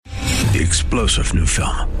The explosive new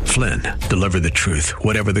film, Flynn, deliver the truth,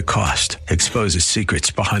 whatever the cost, exposes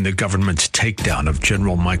secrets behind the government's takedown of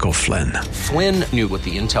General Michael Flynn. Flynn knew what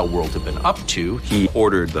the intel world had been up to. He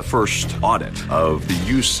ordered the first audit of the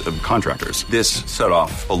use of contractors. This set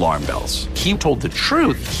off alarm bells. He told the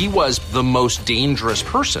truth. He was the most dangerous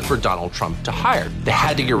person for Donald Trump to hire. They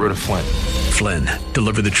had to get rid of Flynn. Flynn,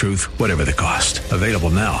 deliver the truth, whatever the cost. Available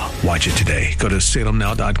now. Watch it today. Go to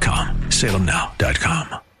salemnow.com.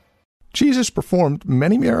 salemnow.com. Jesus performed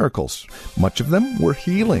many miracles. Much of them were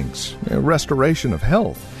healings, a restoration of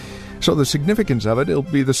health. So the significance of it will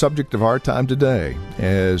be the subject of our time today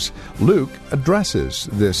as Luke addresses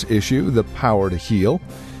this issue, the power to heal,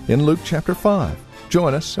 in Luke chapter 5.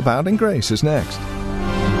 Join us. Abounding Grace is next.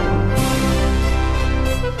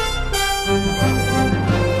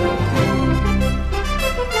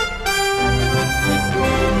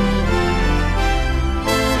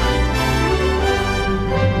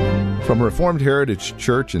 From Reformed Heritage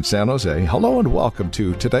Church in San Jose, hello and welcome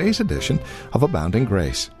to today's edition of Abounding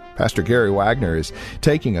Grace. Pastor Gary Wagner is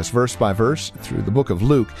taking us verse by verse through the book of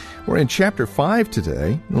Luke. We're in chapter 5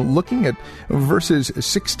 today, looking at verses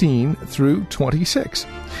 16 through 26.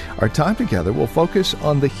 Our time together will focus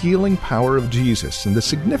on the healing power of Jesus and the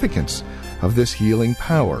significance of this healing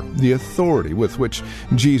power, the authority with which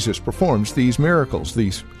Jesus performs these miracles,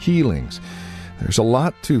 these healings. There's a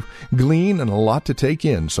lot to glean and a lot to take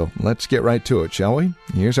in, so let's get right to it, shall we?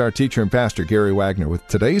 Here's our teacher and pastor, Gary Wagner, with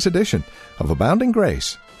today's edition of Abounding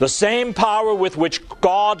Grace. The same power with which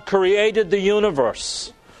God created the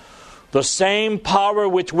universe, the same power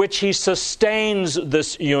with which He sustains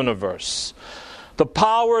this universe, the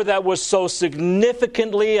power that was so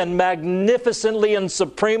significantly and magnificently and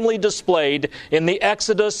supremely displayed in the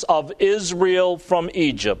exodus of Israel from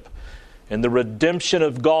Egypt, in the redemption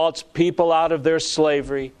of God's people out of their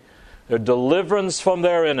slavery, their deliverance from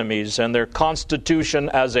their enemies, and their constitution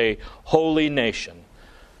as a holy nation.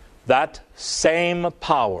 That same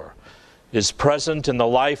power is present in the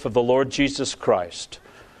life of the Lord Jesus Christ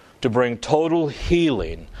to bring total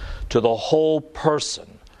healing to the whole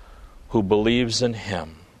person who believes in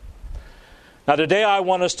Him. Now today I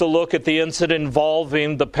want us to look at the incident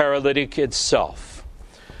involving the paralytic itself.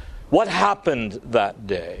 What happened that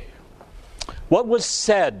day? What was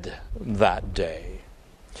said that day?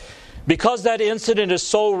 Because that incident is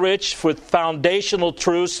so rich with foundational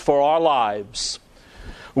truths for our lives,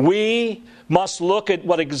 we must look at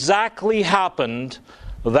what exactly happened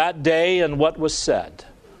that day and what was said.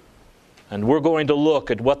 And we're going to look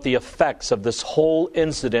at what the effects of this whole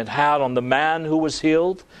incident had on the man who was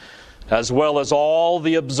healed, as well as all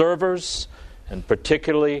the observers, and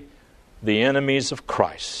particularly the enemies of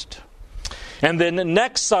Christ. And then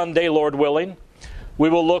next Sunday, Lord willing, we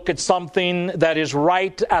will look at something that is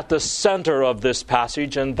right at the center of this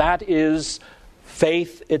passage, and that is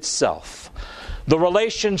faith itself. The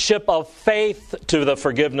relationship of faith to the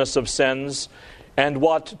forgiveness of sins and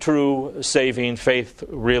what true saving faith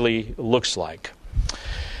really looks like.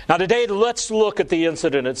 Now today, let's look at the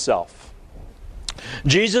incident itself.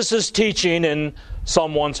 Jesus is teaching in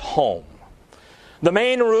someone's home. The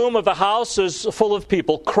main room of the house is full of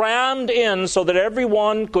people, crammed in so that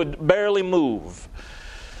everyone could barely move.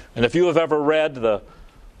 And if you have ever read The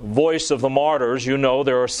Voice of the Martyrs, you know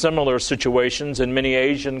there are similar situations in many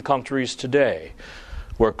Asian countries today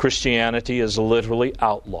where Christianity is literally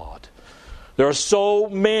outlawed. There are so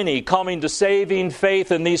many coming to saving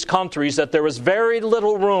faith in these countries that there is very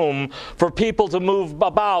little room for people to move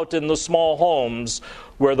about in the small homes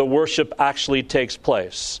where the worship actually takes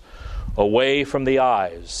place, away from the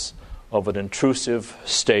eyes of an intrusive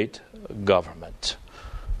state government.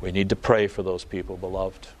 We need to pray for those people,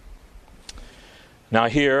 beloved. Now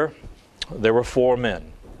here, there were 4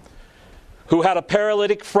 men who had a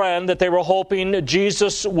paralytic friend that they were hoping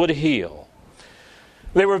Jesus would heal.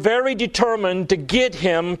 They were very determined to get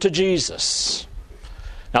him to Jesus.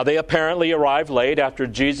 Now they apparently arrived late after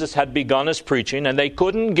Jesus had begun his preaching, and they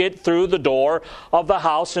couldn't get through the door of the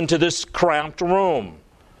house into this cramped room.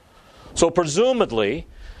 So presumably,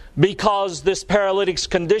 because this paralytic's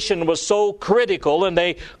condition was so critical and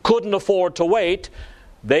they couldn't afford to wait,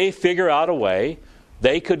 they figure out a way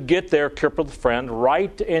they could get their crippled friend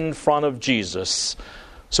right in front of Jesus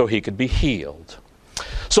so he could be healed.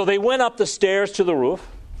 So they went up the stairs to the roof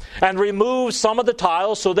and removed some of the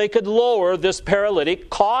tiles so they could lower this paralytic,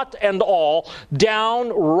 cot and all, down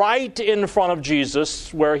right in front of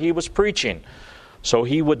Jesus where he was preaching, so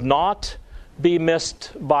he would not be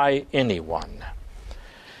missed by anyone.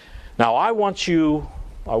 Now I want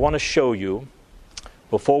to show you,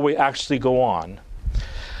 before we actually go on,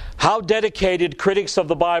 how dedicated critics of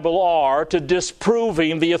the Bible are to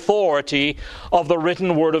disproving the authority of the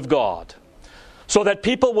written Word of God, so that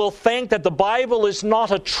people will think that the Bible is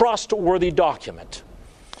not a trustworthy document.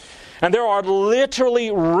 And there are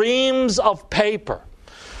literally reams of paper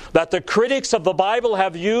that the critics of the Bible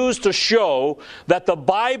have used to show that the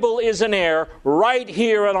Bible is in error right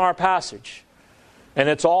here in our passage. And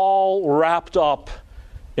it's all wrapped up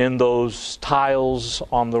in those tiles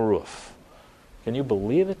on the roof. Can you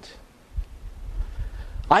believe it?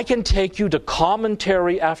 I can take you to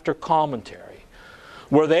commentary after commentary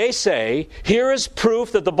where they say, here is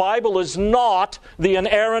proof that the Bible is not the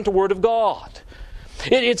inerrant Word of God.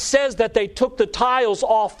 It says that they took the tiles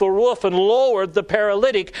off the roof and lowered the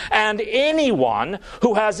paralytic, and anyone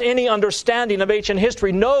who has any understanding of ancient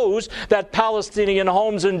history knows that Palestinian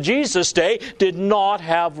homes in Jesus' day did not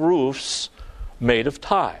have roofs made of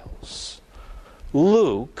tiles.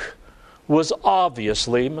 Luke was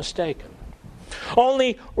obviously mistaken.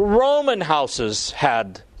 Only Roman houses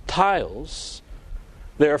had tiles.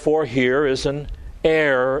 Therefore, here is an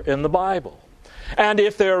error in the Bible. And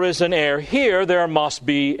if there is an error here, there must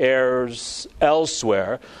be errors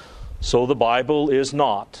elsewhere. So the Bible is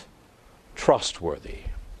not trustworthy.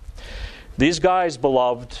 These guys,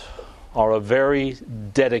 beloved, are a very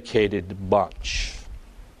dedicated bunch.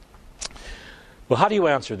 Well, how do you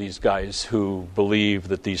answer these guys who believe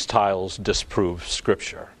that these tiles disprove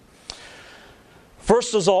Scripture?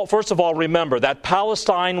 First of all, remember that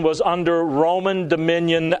Palestine was under Roman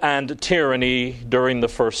dominion and tyranny during the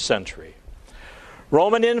first century.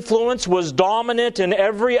 Roman influence was dominant in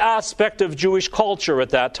every aspect of Jewish culture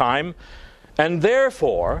at that time, and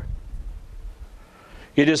therefore,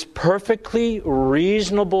 it is perfectly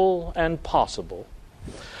reasonable and possible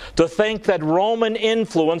to think that Roman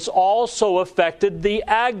influence also affected the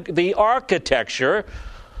architecture.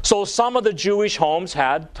 So some of the Jewish homes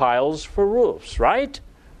had tiles for roofs, right?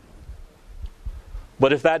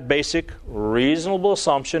 But if that basic, reasonable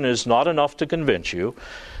assumption is not enough to convince you,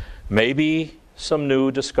 maybe some new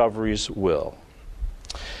discoveries will.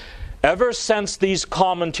 Ever since these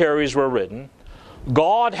commentaries were written,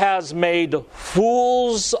 God has made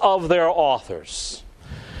fools of their authors,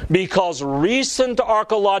 because recent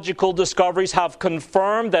archaeological discoveries have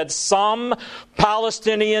confirmed that some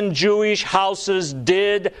Palestinian Jewish houses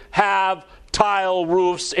did have tile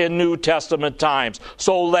roofs in New Testament times.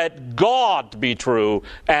 So let God be true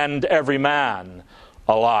and every man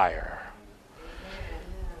a liar.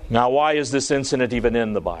 Now, why is this incident even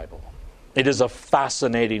in the Bible? It is a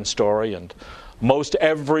fascinating story, and most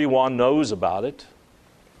everyone knows about it.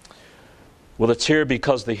 Well, it's here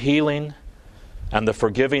because the healing and the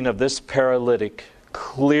forgiving of this paralytic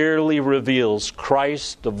clearly reveals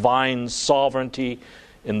Christ's divine sovereignty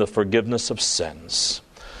in the forgiveness of sins.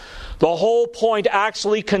 The whole point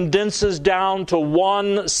actually condenses down to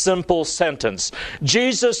one simple sentence.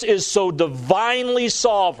 Jesus is so divinely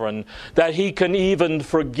sovereign that He can even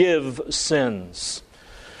forgive sins.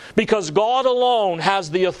 Because God alone has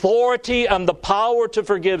the authority and the power to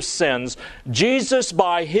forgive sins, Jesus,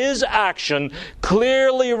 by His action,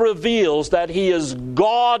 clearly reveals that He is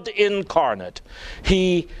God incarnate.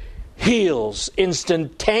 He heals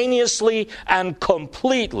instantaneously and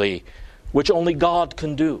completely, which only God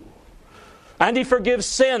can do. And He forgives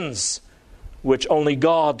sins, which only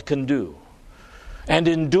God can do. And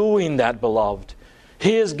in doing that, beloved,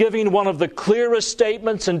 He is giving one of the clearest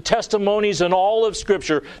statements and testimonies in all of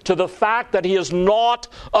Scripture to the fact that He is not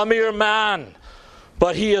a mere man,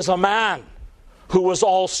 but He is a man who was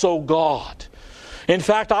also God. In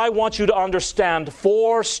fact, I want you to understand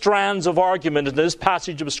 4 strands of argument in this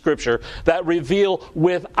passage of Scripture that reveal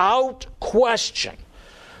without question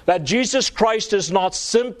that Jesus Christ is not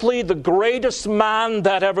simply the greatest man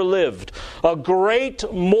that ever lived, a great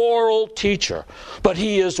moral teacher, but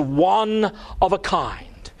He is one of a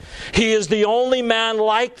kind. He is the only man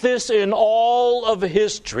like this in all of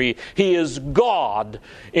history. He is God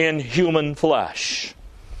in human flesh.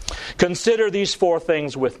 Consider these 4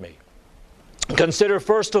 things with me. Consider,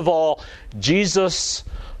 first of all, Jesus'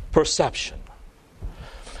 perception.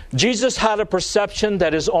 Jesus had a perception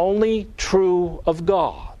that is only true of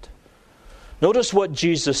God. Notice what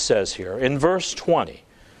Jesus says here in verse 20.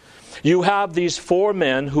 You have these 4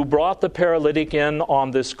 men who brought the paralytic in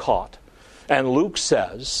on this cot. And Luke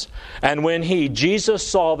says, and when Jesus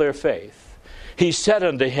saw their faith, He said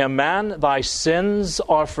unto him, Man, thy sins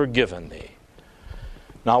are forgiven thee.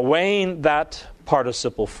 Now, weighing that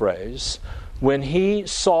participle phrase, when He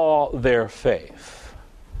saw their faith.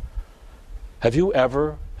 Have you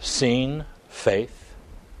ever seen faith?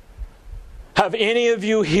 Have any of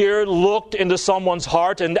you here looked into someone's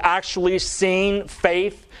heart and actually seen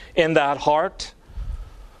faith in that heart?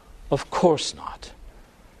 Of course not.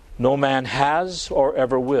 No man has or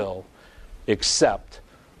ever will except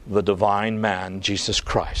the divine man, Jesus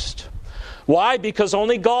Christ. Why? Because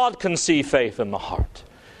only God can see faith in the heart.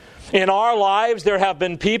 In our lives, there have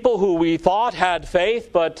been people who we thought had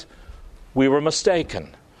faith, but we were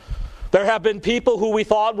mistaken. There have been people who we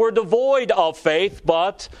thought were devoid of faith,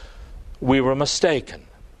 but we were mistaken.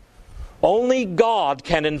 Only God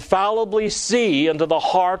can infallibly see into the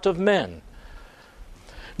heart of men.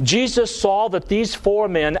 Jesus saw that these 4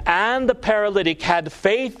 men and the paralytic had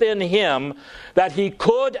faith in Him that He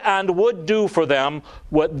could and would do for them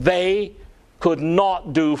what they could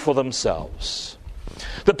not do for themselves.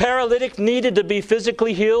 The paralytic needed to be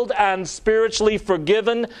physically healed and spiritually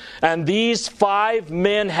forgiven, and these 5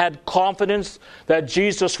 men had confidence that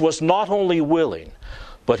Jesus was not only willing,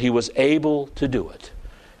 but He was able to do it.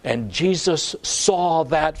 And Jesus saw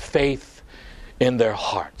that faith in their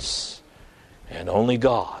hearts. And only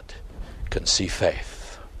God can see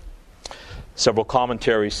faith. Several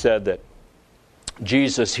commentaries said that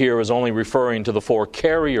Jesus here is only referring to the 4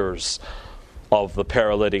 carriers of the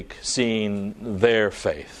paralytic seeing their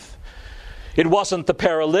faith. It wasn't the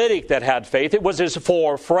paralytic that had faith, it was his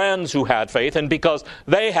 4 friends who had faith, and because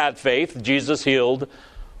they had faith, Jesus healed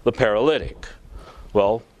the paralytic.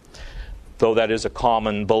 Well, though that is a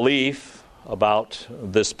common belief about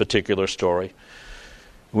this particular story,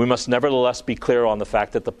 we must nevertheless be clear on the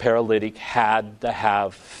fact that the paralytic had to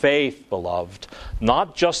have faith, beloved.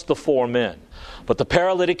 Not just the 4 men, but the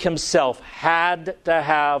paralytic himself had to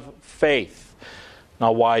have faith.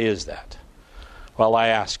 Now, why is that? Well, I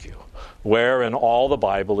ask you, where in all the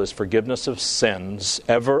Bible is forgiveness of sins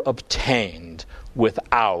ever obtained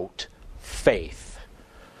without faith?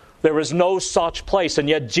 There is no such place, and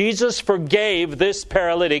yet Jesus forgave this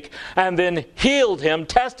paralytic and then healed him,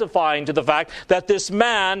 testifying to the fact that this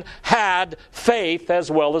man had faith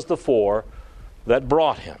as well as the 4 that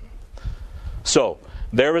brought him. So,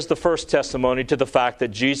 there is the first testimony to the fact that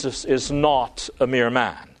Jesus is not a mere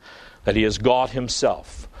man, that He is God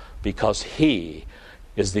Himself, because He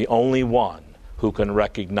is the only one who can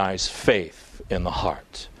recognize faith in the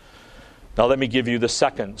heart. Now let me give you the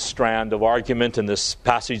second strand of argument in this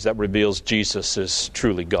passage that reveals Jesus is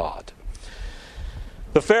truly God.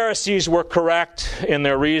 The Pharisees were correct in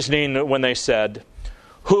their reasoning when they said,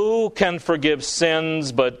 "Who can forgive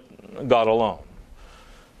sins but God alone?"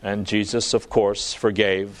 And Jesus, of course,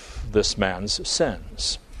 forgave this man's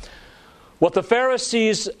sins. What the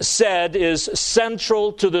Pharisees said is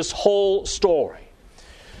central to this whole story.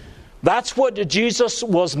 That's what Jesus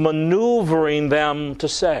was maneuvering them to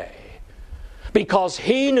say. Because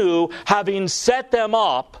He knew, having set them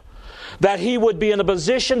up, that He would be in a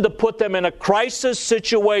position to put them in a crisis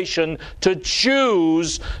situation to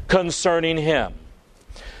choose concerning Him.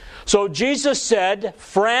 So Jesus said,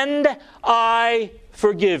 "Friend, I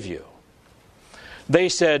forgive you." They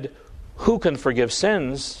said, "Who can forgive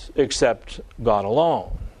sins except God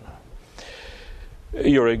alone?"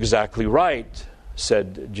 "You're exactly right,"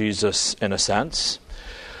 said Jesus in a sense.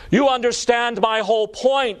 "You understand my whole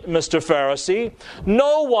point, Mr. Pharisee.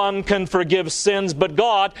 No one can forgive sins but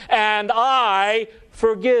God, and I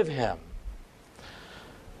forgive him."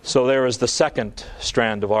 So there is the second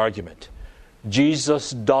strand of argument.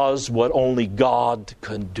 Jesus does what only God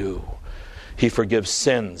can do. He forgives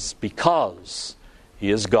sins because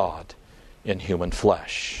He is God in human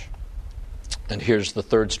flesh. And here's the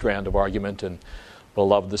third strand of argument, and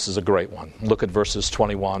beloved, this is a great one. Look at verses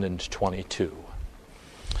 21 and 22.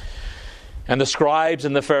 "And the scribes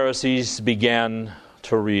and the Pharisees began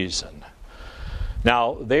to reason."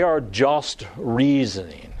 Now, they are just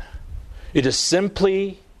reasoning. It is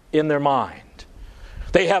simply in their mind.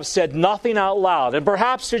 They have said nothing out loud, and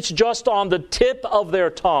perhaps it's just on the tip of their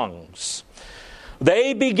tongues.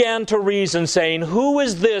 They began to reason, saying, "Who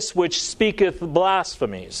is this which speaketh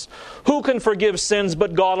blasphemies? Who can forgive sins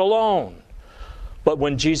but God alone?" But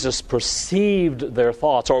when Jesus perceived their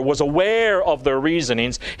thoughts, or was aware of their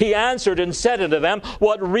reasonings, He answered and said unto them,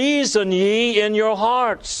 "What reason ye in your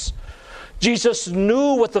hearts?" Jesus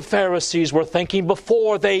knew what the Pharisees were thinking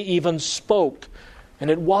before they even spoke.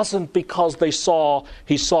 And it wasn't because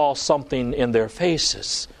He saw something in their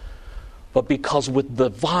faces, but because with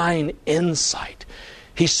divine insight,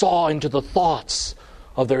 He saw into the thoughts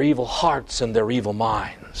of their evil hearts and their evil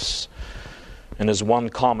minds. And as one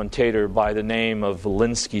commentator by the name of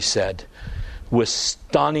Valinsky said, with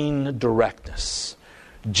stunning directness,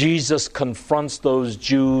 Jesus confronts those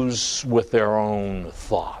Jews with their own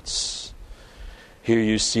thoughts. Here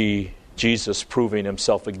you see Jesus proving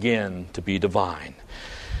himself again to be divine.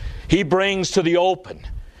 He brings to the open.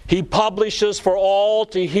 He publishes for all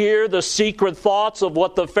to hear the secret thoughts of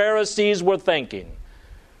what the Pharisees were thinking.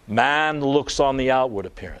 Man looks on the outward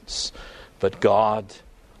appearance, but God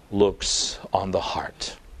looks on the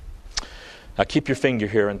heart. Now keep your finger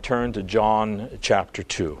here and turn to John chapter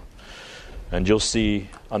 2. And you'll see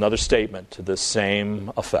another statement to the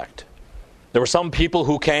same effect. There were some people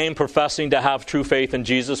who came professing to have true faith in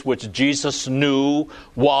Jesus, which Jesus knew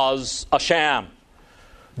was a sham.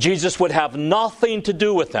 Jesus would have nothing to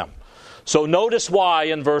do with them. So notice why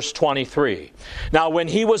in verse 23. Now when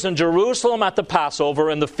he was in Jerusalem at the Passover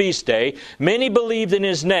and the feast day, many believed in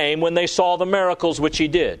his name when they saw the miracles which he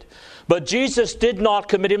did. But Jesus did not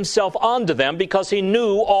commit himself unto them, because he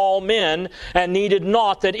knew all men, and needed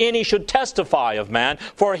not that any should testify of man,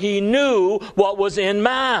 for he knew what was in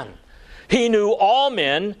man. He knew all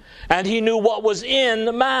men, and he knew what was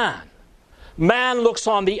in man. Man looks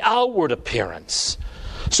on the outward appearance.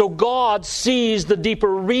 So God sees the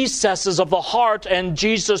deeper recesses of the heart, and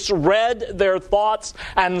Jesus read their thoughts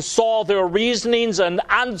and saw their reasonings and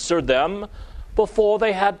answered them before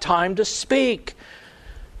they had time to speak.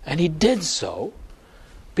 And he did so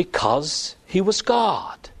because he was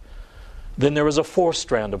God. Then there is a fourth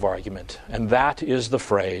strand of argument, and that is the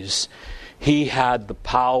phrase, he had the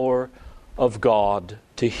power of God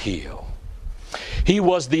to heal. He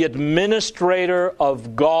was the administrator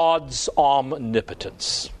of God's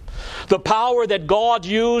omnipotence. The power that God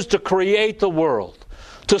used to create the world,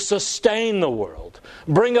 to sustain the world,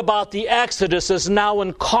 bring about the Exodus, is now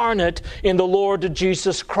incarnate in the Lord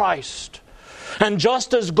Jesus Christ. And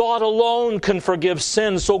just as God alone can forgive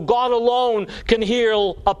sins, so God alone can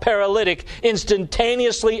heal a paralytic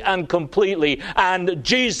instantaneously and completely. And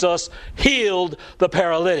Jesus healed the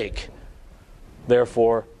paralytic.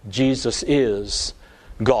 Therefore, Jesus is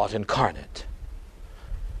God incarnate.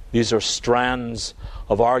 These are strands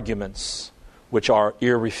of arguments which are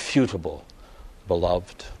irrefutable,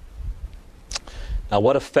 beloved. Now,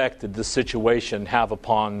 what effect did this situation have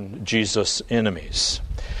upon Jesus' enemies?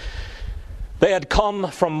 They had come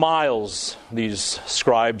from miles, these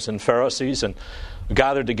scribes and Pharisees, and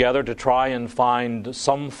gathered together to try and find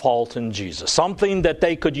some fault in Jesus, something that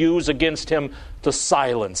they could use against him to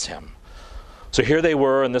silence him. So here they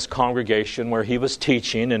were in this congregation where he was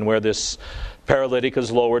teaching and where this paralytic is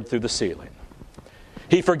lowered through the ceiling.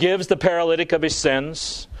 He forgives the paralytic of his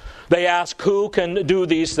sins. They ask, who can do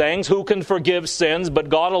these things? Who can forgive sins but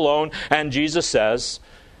God alone? And Jesus says,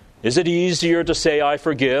 is it easier to say, I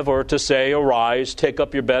forgive, or to say, arise, take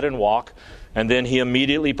up your bed and walk? And then he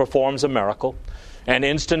immediately performs a miracle. And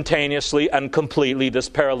instantaneously and completely, this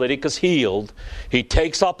paralytic is healed. He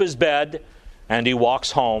takes up his bed and he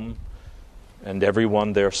walks home. And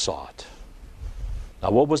everyone there saw it.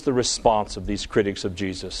 Now, what was the response of these critics of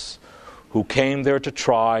Jesus, who came there to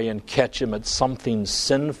try and catch him at something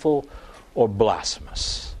sinful or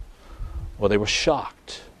blasphemous? Well, they were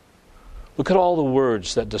shocked. Look at all the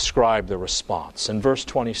words that describe their response. In verse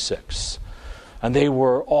 26, and they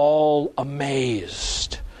were all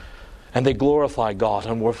amazed, and they glorified God,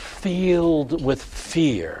 and were filled with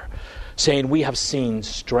fear, saying, we have seen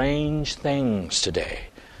strange things today.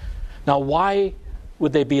 Now, why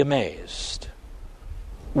would they be amazed?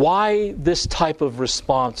 Why this type of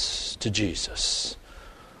response to Jesus?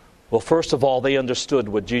 Well, first of all, they understood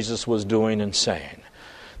what Jesus was doing and saying.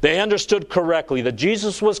 They understood correctly that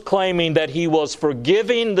Jesus was claiming that he was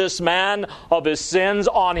forgiving this man of his sins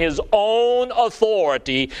on his own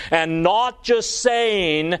authority, and not just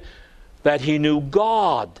saying that he knew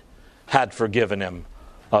God had forgiven him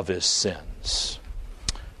of his sins.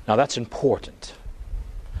 Now, that's important.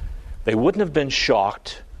 They wouldn't have been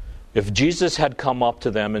shocked if Jesus had come up to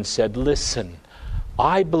them and said, listen,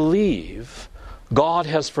 I believe God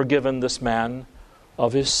has forgiven this man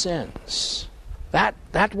of his sins.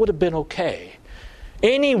 That would have been okay.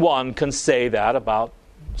 Anyone can say that about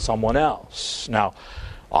someone else. Now,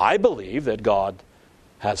 I believe that God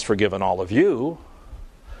has forgiven all of you,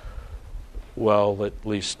 well, at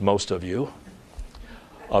least most of you,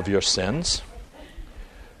 of your sins.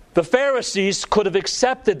 The Pharisees could have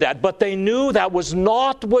accepted that, but they knew that was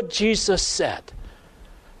not what Jesus said.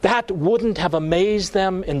 That wouldn't have amazed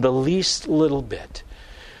them in the least little bit.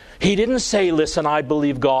 He didn't say, listen, I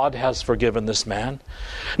believe God has forgiven this man.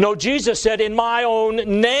 No, Jesus said, in my own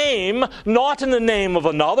name, not in the name of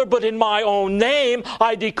another, but in my own name,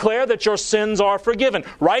 I declare that your sins are forgiven,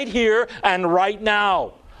 right here and right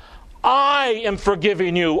now. I am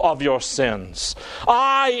forgiving you of your sins.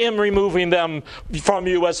 I am removing them from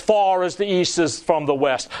you as far as the east is from the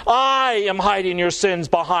west. I am hiding your sins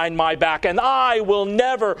behind my back, and I will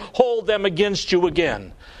never hold them against you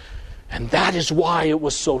again. And that is why it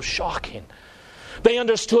was so shocking. They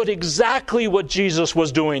understood exactly what Jesus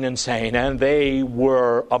was doing and saying, and they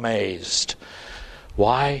were amazed.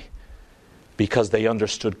 Why? Because they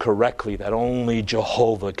understood correctly that only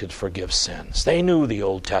Jehovah could forgive sins. They knew the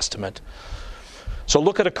Old Testament. So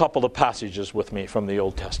look at a couple of passages with me from the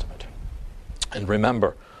Old Testament. And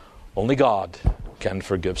remember, only God can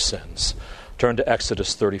forgive sins. Turn to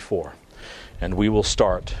Exodus 34, and we will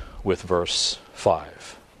start with verse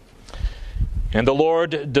 5. And the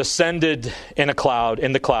Lord descended in the cloud,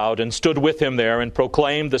 and stood with him there, and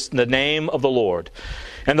proclaimed the name of the Lord.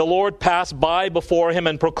 And the Lord passed by before him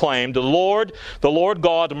and proclaimed, the Lord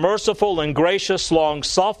God, merciful and gracious,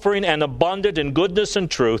 long-suffering and abundant in goodness and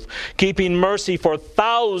truth, keeping mercy for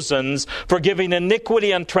thousands, forgiving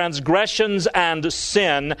iniquity and transgressions and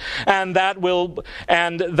sin, and that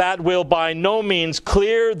will by no means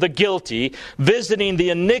clear the guilty, visiting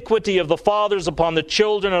the iniquity of the fathers upon the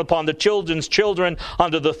children and upon the children's children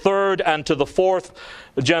unto the third and to the fourth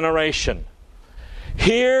generation.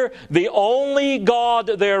 Here, the only God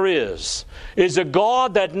there is a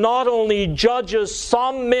God that not only judges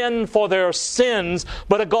some men for their sins,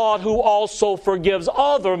 but a God who also forgives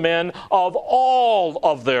other men of all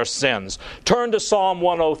of their sins. Turn to Psalm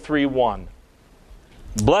 103:1.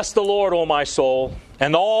 Bless the Lord, O my soul,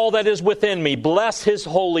 and all that is within me. Bless his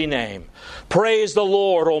holy name. Praise the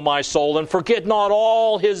Lord, O my soul, and forget not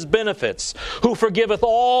all his benefits, who forgiveth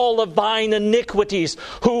all of thine iniquities,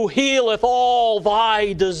 who healeth all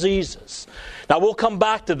thy diseases. Now we'll come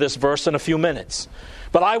back to this verse in a few minutes.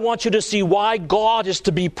 But I want you to see why God is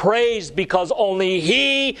to be praised, because only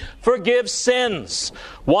he forgives sins.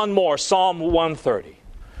 One more, Psalm 130.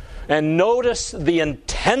 And notice the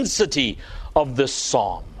intensity of this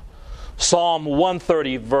psalm. Psalm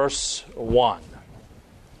 130, verse 1.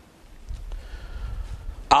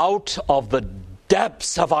 Out of the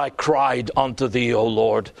depths have I cried unto thee, O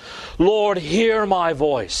Lord. Lord, hear my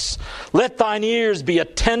voice. Let thine ears be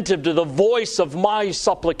attentive to the voice of my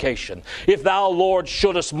supplication. If thou, Lord,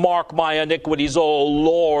 shouldest mark my iniquities, O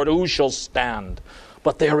Lord, who shall stand?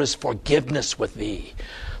 But there is forgiveness with thee,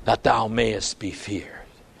 that thou mayest be feared.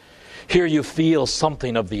 Here you feel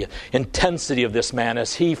something of the intensity of this man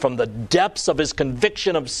as he, from the depths of his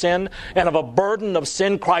conviction of sin and of a burden of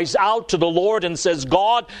sin, cries out to the Lord and says,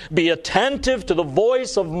 God, be attentive to the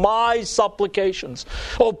voice of my supplications.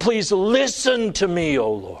 Oh, please listen to me,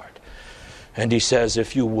 O Lord. And he says,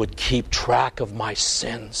 if you would keep track of my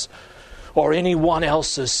sins or anyone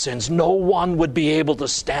else's sins, no one would be able to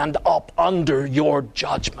stand up under your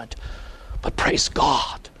judgment. But praise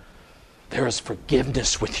God, there is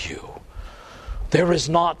forgiveness with you. There is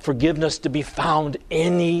not forgiveness to be found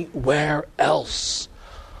anywhere else,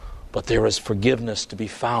 but there is forgiveness to be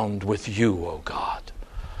found with you, O God.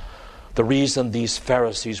 The reason these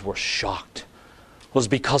Pharisees were shocked was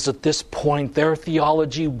because at this point their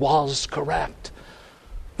theology was correct.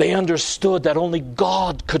 They understood that only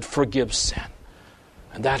God could forgive sin.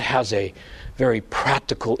 And that has a very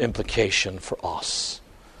practical implication for us.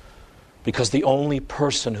 Because the only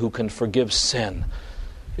person who can forgive sin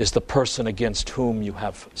is the person against whom you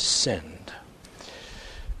have sinned.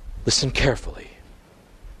 Listen carefully.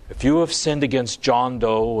 If you have sinned against John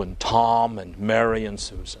Doe and Tom and Mary and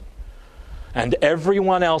Susan, and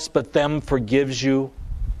everyone else but them forgives you,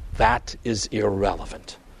 that is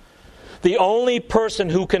irrelevant. The only person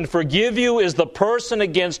who can forgive you is the person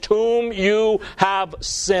against whom you have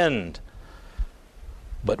sinned.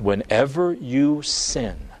 But whenever you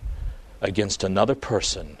sin against another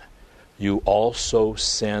person, you also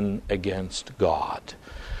sin against God.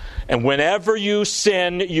 And whenever you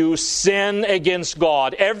sin against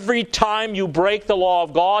God. Every time you break the law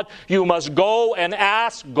of God, you must go and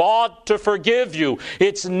ask God to forgive you.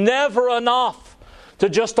 It's never enough to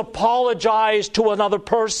just apologize to another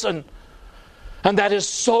person. And that is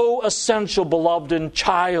so essential, beloved, in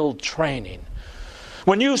child training.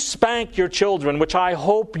 When you spank your children, which I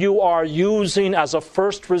hope you are using as a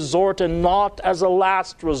first resort and not as a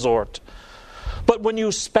last resort, but when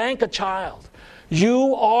you spank a child,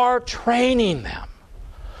 you are training them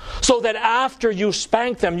so that after you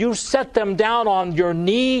spank them, you set them down on your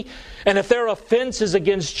knee, and if their offense is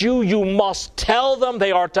against you, you must tell them.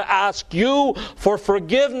 They are to ask you for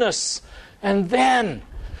forgiveness. And then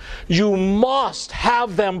you must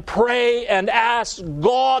have them pray and ask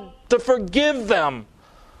God to forgive them,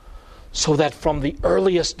 so that from the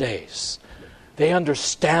earliest days They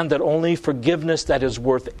understand that only forgiveness that is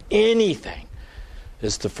worth anything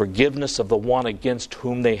is the forgiveness of the one against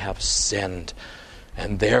whom they have sinned.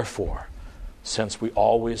 And therefore, since we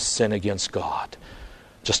always sin against God,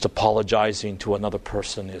 just apologizing to another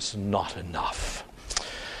person is not enough.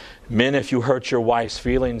 Men, if you hurt your wife's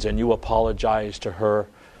feelings and you apologize to her,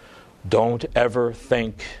 don't ever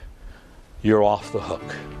think you're off the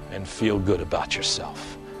hook and feel good about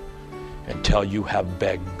yourself until you have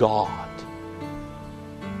begged God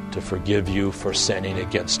to forgive you for sinning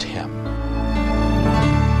against Him.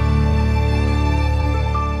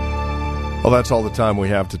 Well, that's all the time we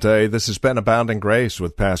have today. This has been Abounding Grace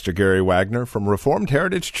with Pastor Gary Wagner from Reformed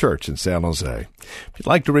Heritage Church in San Jose. If you'd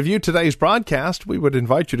like to review today's broadcast, we would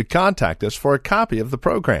invite you to contact us for a copy of the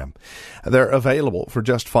program. They're available for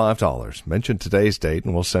just $5. Mention today's date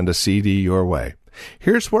and we'll send a CD your way.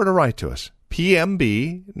 Here's where to write to us.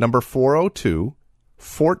 PMB number 402,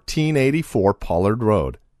 1484 Pollard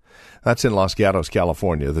Road. That's in Los Gatos,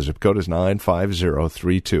 California. The zip code is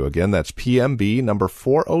 95032. Again, that's PMB number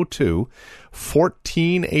 402,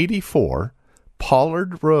 1484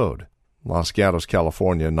 Pollard Road. Los Gatos,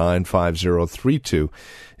 California, 95032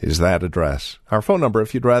 is that address. Our phone number,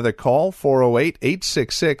 if you'd rather call,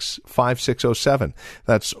 408-866-5607.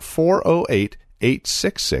 That's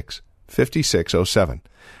 408-866-5607.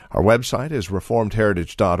 Our website is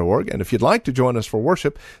reformedheritage.org, and if you'd like to join us for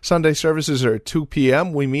worship, Sunday services are at 2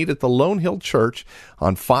 p.m. We meet at the Lone Hill Church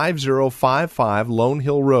on 5055 Lone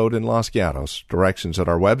Hill Road in Los Gatos. Directions at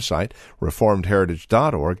our website,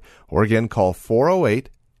 reformedheritage.org, or again, call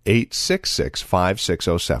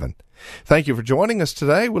 408-866-5607. Thank you for joining us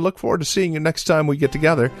today. We look forward to seeing you next time we get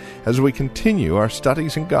together as we continue our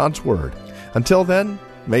studies in God's Word. Until then,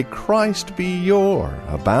 may Christ be your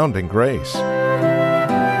abounding grace.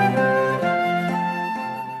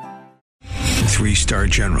 3-star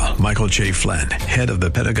General Michael J. Flynn, head of the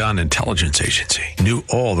Pentagon Intelligence Agency, knew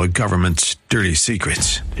all the government's dirty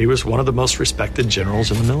secrets. He was one of the most respected generals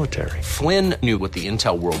in the military. Flynn knew what the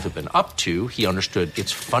intel world had been up to. He understood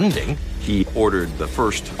its funding. He ordered the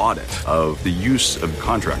first audit of the use of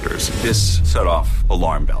contractors. This set off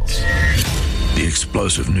alarm bells. The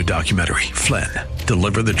explosive new documentary, Flynn,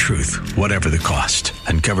 Deliver the Truth, Whatever the Cost,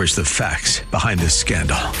 uncovers the facts behind this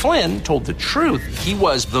scandal. Flynn told the truth. He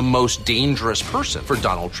was the most dangerous person for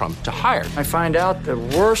Donald Trump to hire. I find out the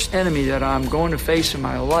worst enemy that I'm going to face in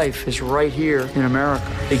my life is right here in America.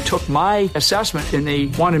 They took my assessment and they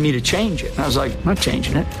wanted me to change it. And I was like, I'm not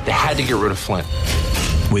changing it. They had to get rid of Flynn.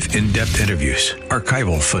 With in-depth interviews,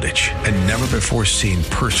 archival footage, and never-before-seen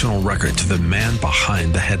personal records of the man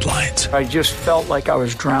behind the headlines. I just felt like I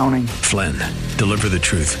was drowning. Flynn, Deliver the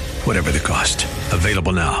Truth, Whatever the Cost.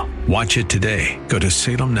 Available now. Watch it today. Go to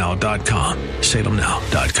salemnow.com.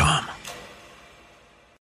 salemnow.com.